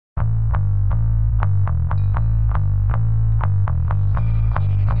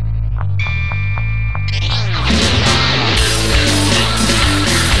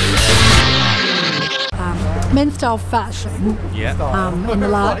Men's Style Fashion. Yeah.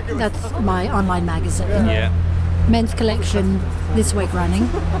 That's my online magazine. Yeah. Men's Collection this week running.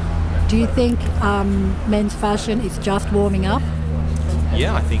 Do you think men's fashion is just warming up?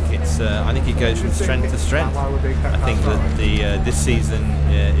 Yeah, I think it's. I think it goes from strength to strength. I think that this season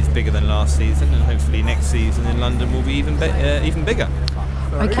is bigger than last season, and hopefully next season in London will be even bigger.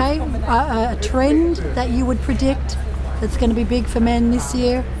 Okay, a trend that you would predict that's going to be big for men this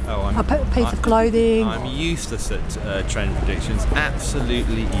year? A piece of clothing? I'm useless at trend predictions,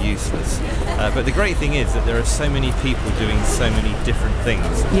 absolutely useless. But the great thing is that there are so many people doing so many different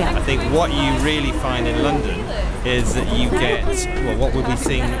things. Yeah. I think what you really find in London is that you get, well, what we'll be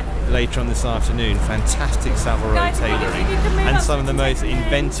seeing later on this afternoon, fantastic Savile Row tailoring and some of the most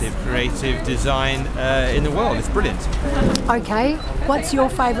inventive, creative design in the world. It's brilliant. Okay, what's your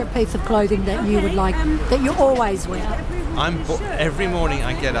favourite piece of clothing that you would like, that you always wear? Every morning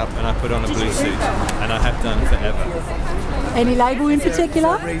I get up and I put on a blue suit, and I have done forever. Any label in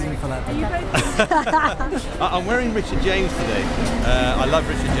particular? I'm wearing Richard James today. I love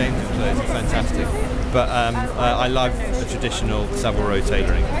Richard James' clothes, it's fantastic. But I love the traditional Savile Row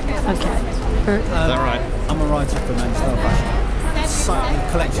tailoring. Okay. Is that right? I'm a writer for Men's Style Fashion. So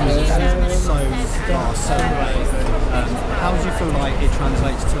collections are so great. How do you feel like it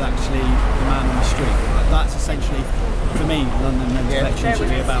translates to actually the man on the street? That's essentially, for me, London Men's Collection should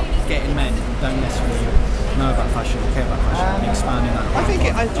be about getting men who don't necessarily know about fashion, care about fashion, and expanding that.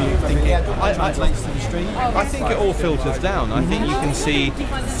 Do you think it translates to the street? I think it all filters down. I think you can see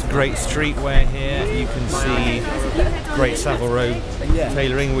great streetwear here. You can see great Savile Row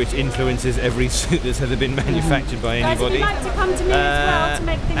tailoring, which influences every suit that's ever been manufactured by anybody. Like to come to me as well to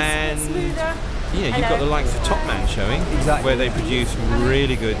make things smoother. Yeah, you've got the likes of Topman showing, where they produce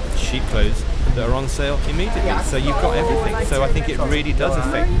really good cheap clothes that are on sale immediately. So you've got everything. So I think it really does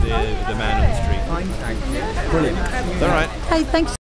affect the man on the street. Brilliant. All right. Hey, thanks.